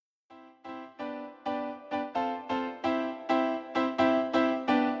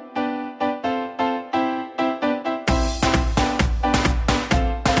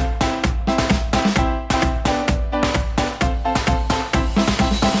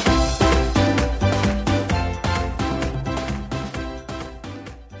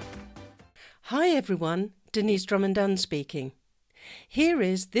Hi everyone, Denise Drummond-Dunn speaking. Here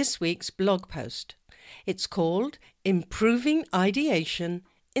is this week's blog post. It's called Improving Ideation,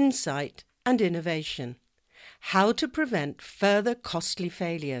 Insight and Innovation: How to Prevent Further Costly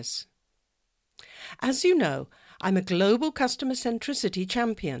Failures. As you know, I'm a global customer centricity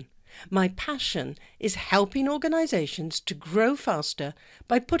champion. My passion is helping organizations to grow faster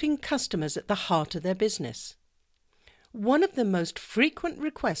by putting customers at the heart of their business. One of the most frequent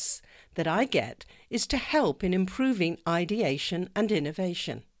requests that I get is to help in improving ideation and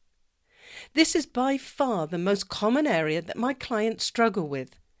innovation. This is by far the most common area that my clients struggle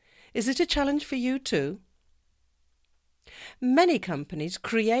with. Is it a challenge for you too? Many companies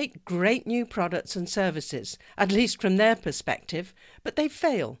create great new products and services, at least from their perspective, but they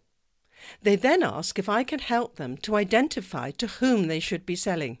fail. They then ask if I can help them to identify to whom they should be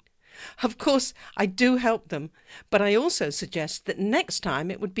selling. Of course, I do help them, but I also suggest that next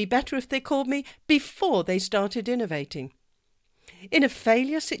time it would be better if they called me before they started innovating. In a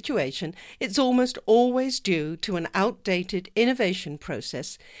failure situation, it's almost always due to an outdated innovation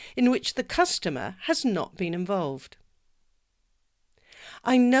process in which the customer has not been involved.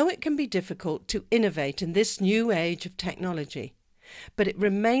 I know it can be difficult to innovate in this new age of technology, but it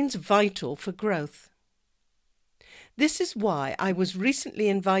remains vital for growth. This is why I was recently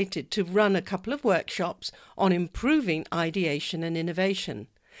invited to run a couple of workshops on improving ideation and innovation,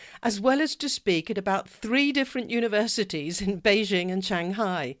 as well as to speak at about 3 different universities in Beijing and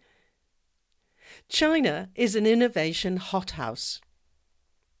Shanghai. China is an innovation hothouse.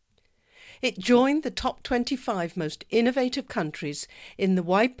 It joined the top 25 most innovative countries in the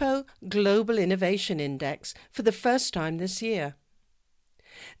WIPO Global Innovation Index for the first time this year.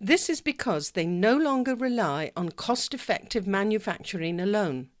 This is because they no longer rely on cost-effective manufacturing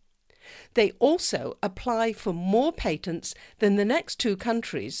alone. They also apply for more patents than the next 2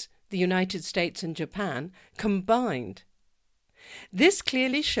 countries, the United States and Japan, combined. This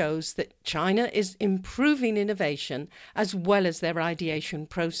clearly shows that China is improving innovation as well as their ideation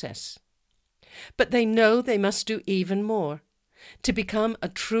process. But they know they must do even more. To become a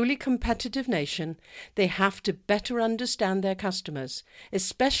truly competitive nation, they have to better understand their customers,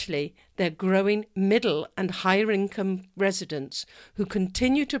 especially their growing middle and higher income residents who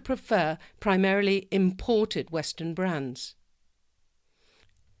continue to prefer primarily imported Western brands.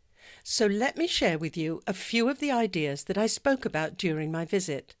 So let me share with you a few of the ideas that I spoke about during my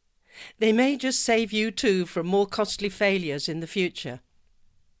visit. They may just save you too from more costly failures in the future.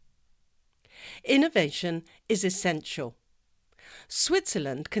 Innovation is essential.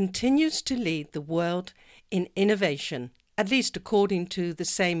 Switzerland continues to lead the world in innovation, at least according to the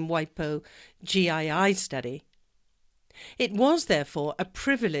same WIPO GII study. It was therefore a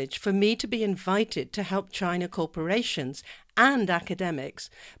privilege for me to be invited to help China corporations and academics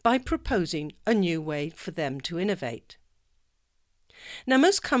by proposing a new way for them to innovate. Now,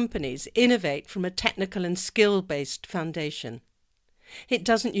 most companies innovate from a technical and skill-based foundation. It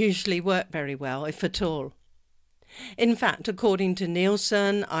doesn't usually work very well, if at all. In fact, according to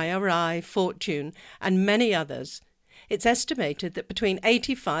Nielsen, IRI, Fortune, and many others, it's estimated that between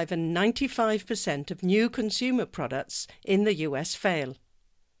 85 and 95% of new consumer products in the US fail.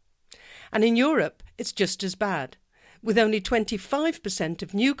 And in Europe, it's just as bad, with only 25%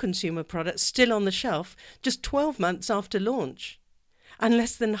 of new consumer products still on the shelf just 12 months after launch, and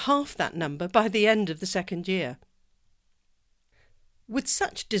less than half that number by the end of the second year. With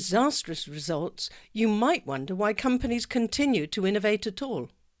such disastrous results, you might wonder why companies continue to innovate at all.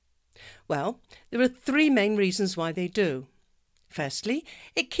 Well, there are 3 main reasons why they do. Firstly,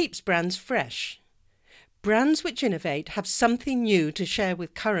 it keeps brands fresh. Brands which innovate have something new to share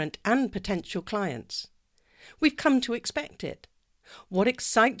with current and potential clients. We've come to expect it. What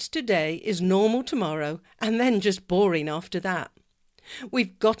excites today is normal tomorrow and then just boring after that.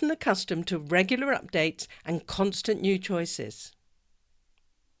 We've gotten accustomed to regular updates and constant new choices.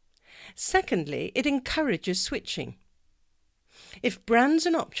 Secondly, it encourages switching. If brands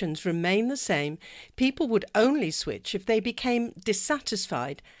and options remain the same, people would only switch if they became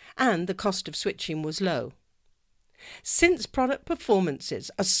dissatisfied and the cost of switching was low. Since product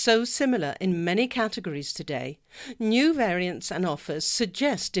performances are so similar in many categories today, new variants and offers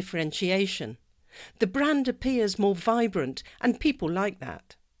suggest differentiation. The brand appears more vibrant and people like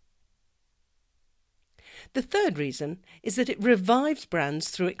that. The third reason is that it revives brands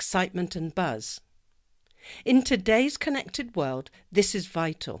through excitement and buzz. In today's connected world, this is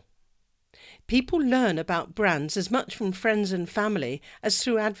vital. People learn about brands as much from friends and family as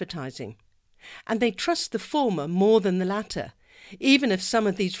through advertising, and they trust the former more than the latter, even if some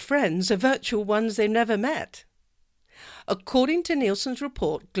of these friends are virtual ones they've never met. According to Nielsen's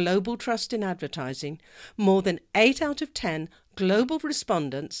report, Global Trust in Advertising, more than 8 out of 10 global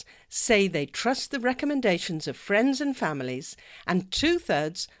respondents say they trust the recommendations of friends and families, and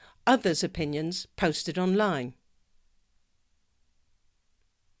 2/3 others' opinions posted online.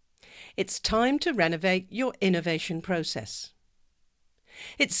 It's time to renovate your innovation process.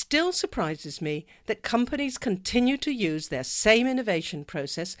 It still surprises me that companies continue to use their same innovation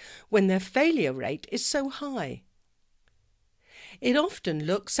process when their failure rate is so high. It often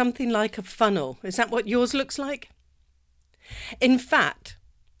looks something like a funnel. Is that what yours looks like? In fact,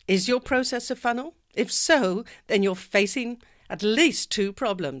 is your process a funnel? If so, then you're facing at least 2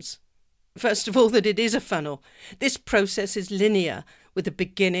 problems. First of all, that it is a funnel. This process is linear, with a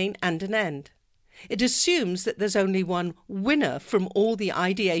beginning and an end. It assumes that there's only one winner from all the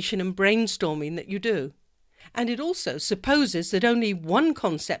ideation and brainstorming that you do. And it also supposes that only one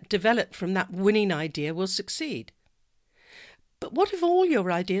concept developed from that winning idea will succeed. But what if all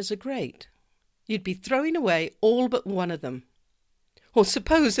your ideas are great? You'd be throwing away all but one of them. Or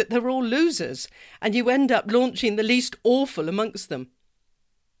suppose that they're all losers and you end up launching the least awful amongst them.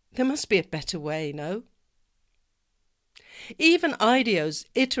 There must be a better way, no? Even IDEO's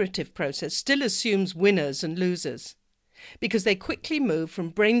iterative process still assumes winners and losers, because they quickly move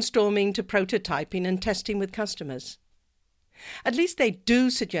from brainstorming to prototyping and testing with customers. At least they do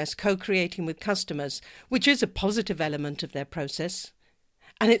suggest co-creating with customers, which is a positive element of their process.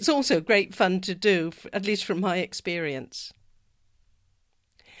 And it's also great fun to do, at least from my experience.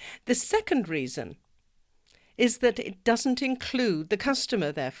 The second reason is that it doesn't include the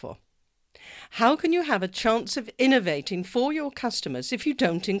customer, therefore. How can you have a chance of innovating for your customers if you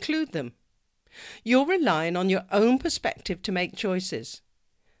don't include them? You're relying on your own perspective to make choices.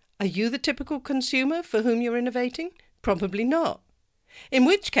 Are you the typical consumer for whom you're innovating? Probably not. In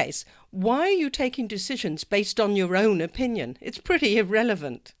which case, why are you taking decisions based on your own opinion? It's pretty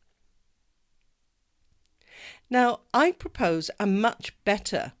irrelevant. Now, I propose a much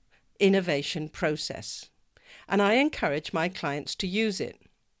better innovation process, and I encourage my clients to use it.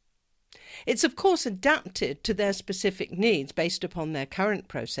 It's of course adapted to their specific needs based upon their current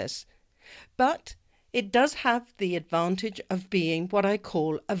process, but it does have the advantage of being what I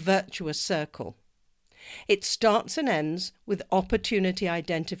call a virtuous circle. It starts and ends with opportunity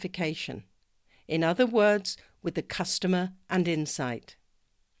identification. In other words, with the customer and insight.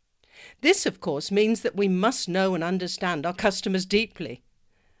 This, of course, means that we must know and understand our customers deeply.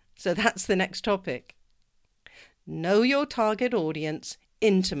 So that's the next topic. Know your target audience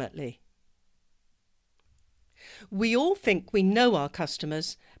intimately. We all think we know our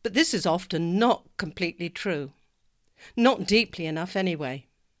customers, but this is often not completely true. Not deeply enough anyway.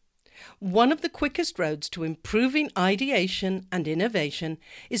 One of the quickest roads to improving ideation and innovation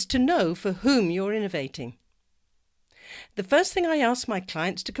is to know for whom you're innovating. The first thing I ask my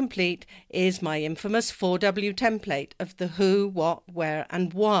clients to complete is my infamous 4W template of the who, what, where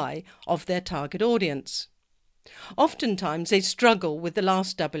and why of their target audience. Oftentimes they struggle with the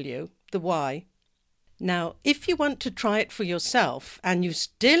last W, the why. Now, if you want to try it for yourself and you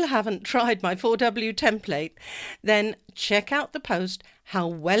still haven't tried my 4W template, then check out the post, How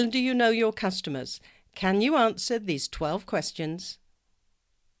Well Do You Know Your Customers? Can you answer these 12 questions?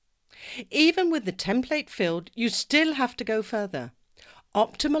 Even with the template filled, you still have to go further.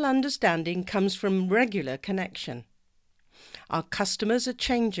 Optimal understanding comes from regular connection. Our customers are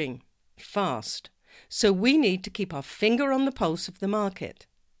changing fast, so we need to keep our finger on the pulse of the market.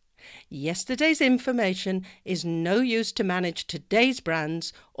 Yesterday's information is no use to manage today's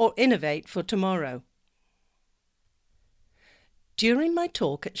brands or innovate for tomorrow. During my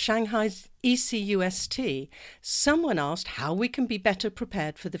talk at Shanghai's ECUST, someone asked how we can be better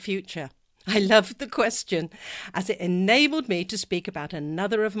prepared for the future. I loved the question, as it enabled me to speak about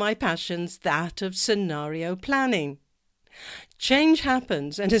another of my passions, that of scenario planning. Change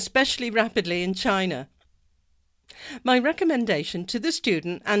happens, and especially rapidly in China. My recommendation to the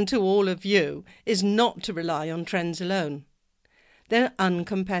student and to all of you is not to rely on trends alone. They're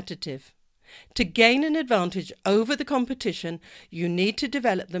uncompetitive. To gain an advantage over the competition, you need to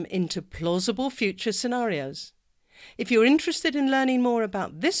develop them into plausible future scenarios. If you're interested in learning more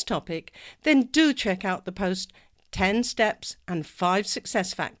about this topic, then do check out the post 10 Steps and 5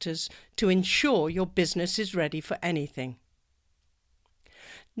 Success Factors to ensure your business is ready for anything.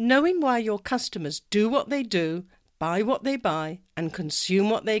 Knowing why your customers do what they do, buy what they buy, and consume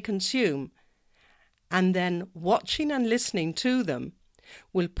what they consume, and then watching and listening to them,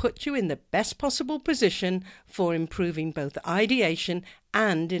 will put you in the best possible position for improving both ideation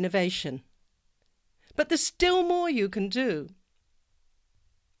and innovation. But there's still more you can do.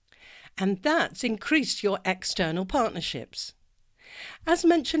 And that's increased your external partnerships. As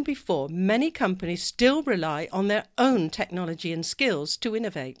mentioned before, many companies still rely on their own technology and skills to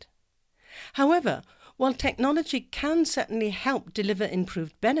innovate. However, while technology can certainly help deliver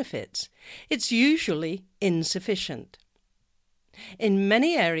improved benefits, it's usually insufficient. In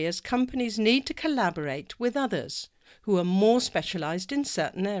many areas, companies need to collaborate with others who are more specialized in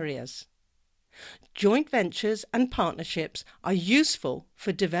certain areas. Joint ventures and partnerships are useful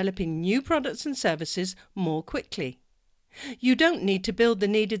for developing new products and services more quickly. You don't need to build the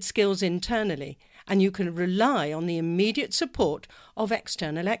needed skills internally, and you can rely on the immediate support of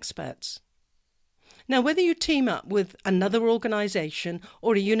external experts. Now, whether you team up with another organisation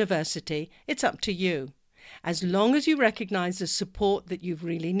or a university, it's up to you, as long as you recognise the support that you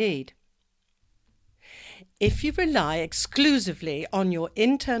really need. If you rely exclusively on your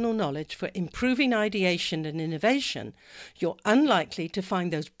internal knowledge for improving ideation and innovation, you're unlikely to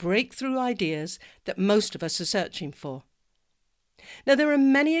find those breakthrough ideas that most of us are searching for. Now, there are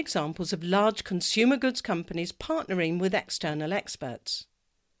many examples of large consumer goods companies partnering with external experts.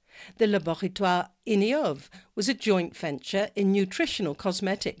 The laboratoire Innovate was a joint venture in nutritional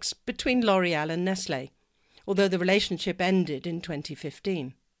cosmetics between L'Oréal and Nestlé, although the relationship ended in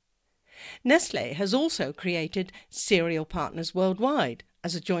 2015. Nestlé has also created Cereal Partners Worldwide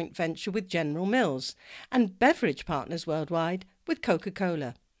as a joint venture with General Mills and Beverage Partners Worldwide with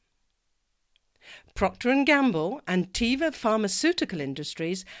Coca-Cola. Procter & Gamble and Teva Pharmaceutical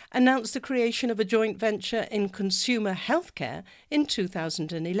Industries announced the creation of a joint venture in consumer healthcare in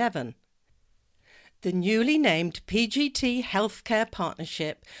 2011. The newly named PGT Healthcare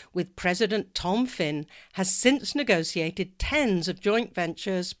Partnership with President Tom Finn has since negotiated tens of joint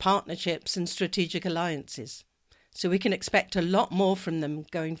ventures, partnerships and strategic alliances, so we can expect a lot more from them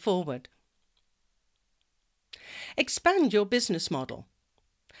going forward. Expand your business model.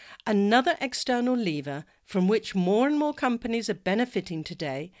 Another external lever from which more and more companies are benefiting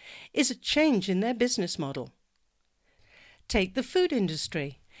today is a change in their business model. Take the food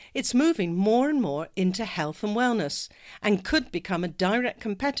industry. It's moving more and more into health and wellness and could become a direct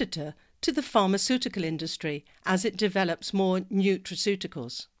competitor to the pharmaceutical industry as it develops more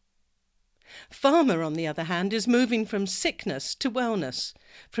nutraceuticals. Pharma, on the other hand, is moving from sickness to wellness,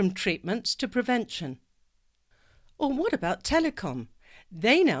 from treatments to prevention. Or what about telecom?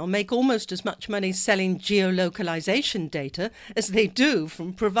 They now make almost as much money selling geolocalization data as they do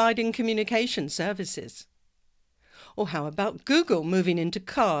from providing communication services. Or how about Google moving into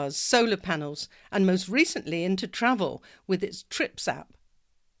cars, solar panels, and most recently into travel with its Trips app?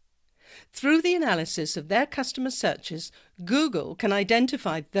 Through the analysis of their customer searches, Google can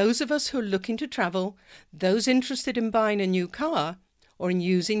identify those of us who are looking to travel, those interested in buying a new car, or in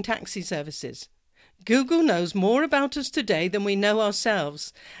using taxi services. Google knows more about us today than we know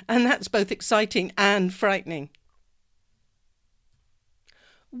ourselves, and that's both exciting and frightening.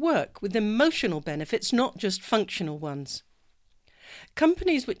 Work with emotional benefits, not just functional ones.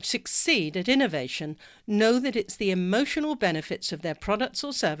 Companies which succeed at innovation know that it's the emotional benefits of their products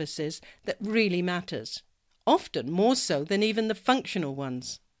or services that really matters, often more so than even the functional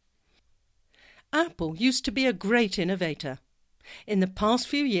ones. Apple used to be a great innovator. In the past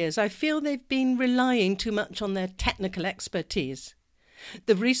few years, I feel they've been relying too much on their technical expertise.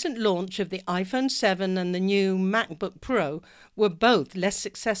 The recent launch of the iPhone 7 and the new MacBook Pro were both less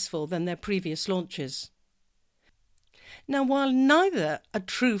successful than their previous launches. Now, while neither are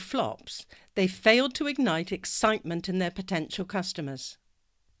true flops, they failed to ignite excitement in their potential customers.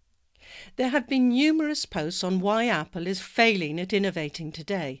 There have been numerous posts on why Apple is failing at innovating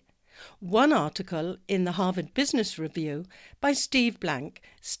today. One article in the Harvard Business Review by Steve Blank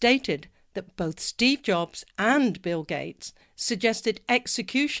stated that both Steve Jobs and Bill Gates suggested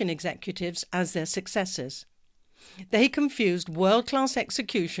execution executives as their successors. They confused world-class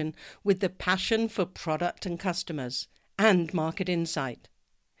execution with the passion for product and customers and market insight.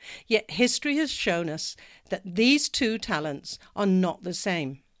 Yet history has shown us that these two talents are not the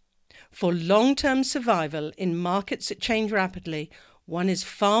same. For long-term survival in markets that change rapidly, one is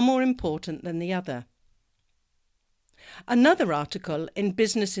far more important than the other. Another article in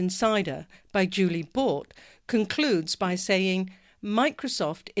Business Insider by Julie Bort concludes by saying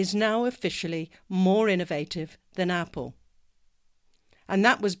Microsoft is now officially more innovative than Apple. And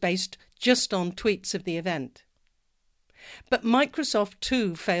that was based just on tweets of the event. But Microsoft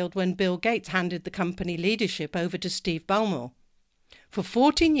too failed when Bill Gates handed the company leadership over to Steve Ballmer. For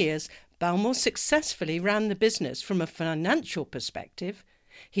 14 years, Ballmer successfully ran the business from a financial perspective.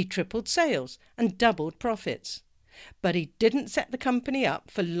 He tripled sales and doubled profits. But he didn't set the company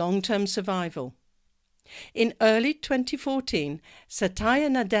up for long-term survival. In early 2014, Satya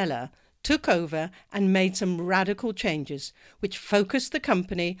Nadella took over and made some radical changes, which focused the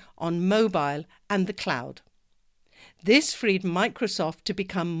company on mobile and the cloud. This freed Microsoft to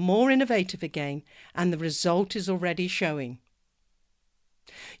become more innovative again, and the result is already showing.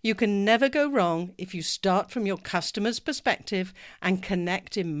 You can never go wrong if you start from your customer's perspective and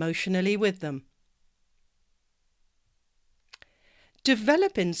connect emotionally with them.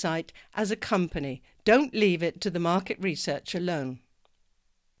 Develop insight as a company. Don't leave it to the market research alone.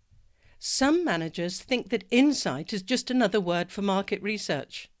 Some managers think that insight is just another word for market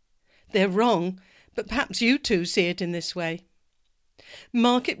research. They're wrong, but perhaps you too see it in this way.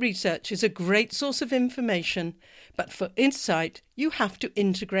 Market research is a great source of information, but for insight, you have to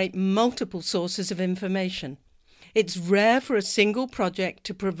integrate multiple sources of information. It's rare for a single project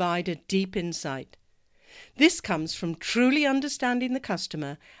to provide a deep insight. This comes from truly understanding the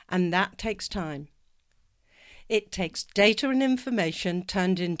customer, and that takes time. It takes data and information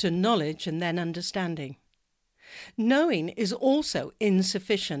turned into knowledge and then understanding. Knowing is also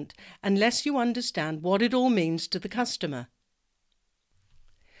insufficient unless you understand what it all means to the customer.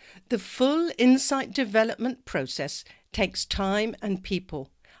 The full insight development process takes time and people,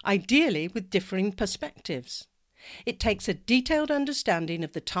 ideally with differing perspectives. It takes a detailed understanding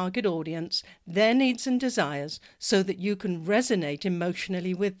of the target audience, their needs and desires, so that you can resonate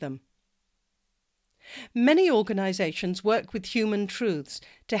emotionally with them. Many organizations work with human truths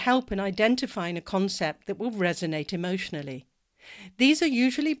to help in identifying a concept that will resonate emotionally. These are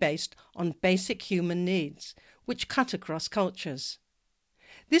usually based on basic human needs, which cut across cultures.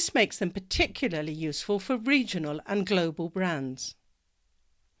 This makes them particularly useful for regional and global brands.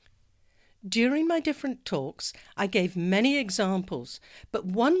 During my different talks, I gave many examples, but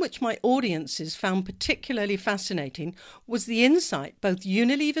one which my audiences found particularly fascinating was the insight both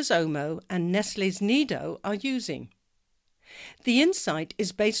Unilever's Omo and Nestlé's Nido are using. The insight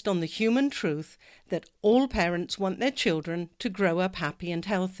is based on the human truth that all parents want their children to grow up happy and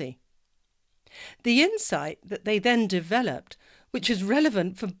healthy. The insight that they then developed, which is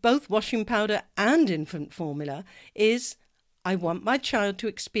relevant for both washing powder and infant formula, is I want my child to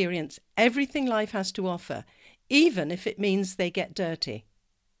experience everything life has to offer, even if it means they get dirty.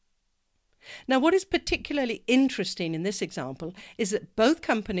 Now, what is particularly interesting in this example is that both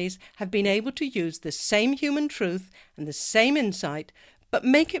companies have been able to use the same human truth and the same insight, but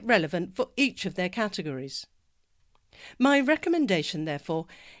make it relevant for each of their categories. My recommendation, therefore,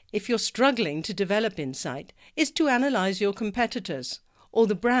 if you're struggling to develop insight, is to analyse your competitors or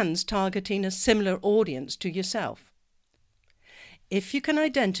the brands targeting a similar audience to yourself. If you can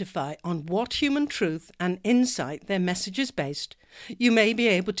identify on what human truth and insight their message is based, you may be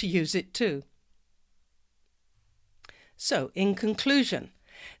able to use it too. So, in conclusion,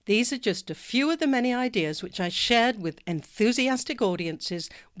 these are just a few of the many ideas which I shared with enthusiastic audiences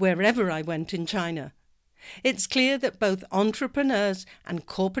wherever I went in China. It's clear that both entrepreneurs and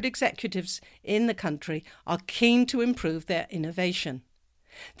corporate executives in the country are keen to improve their innovation.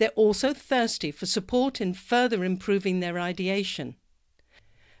 They're also thirsty for support in further improving their ideation.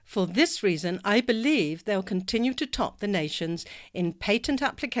 For this reason, I believe they'll continue to top the nations in patent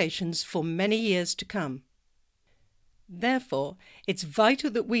applications for many years to come. Therefore, it's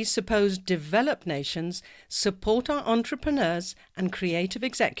vital that we supposed developed nations support our entrepreneurs and creative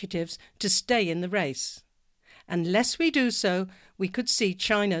executives to stay in the race. Unless we do so, we could see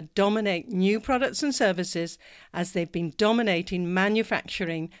China dominate new products and services as they've been dominating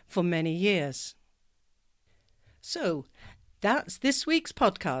manufacturing for many years. So, that's this week's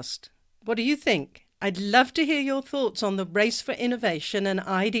podcast. What do you think? I'd love to hear your thoughts on the race for innovation and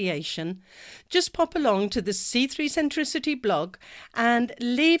ideation. Just pop along to the C3 Centricity blog and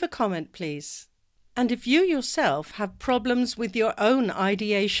leave a comment, please. And if you yourself have problems with your own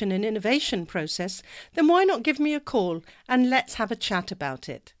ideation and innovation process, then why not give me a call and let's have a chat about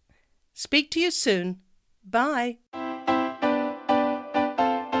it. Speak to you soon. Bye.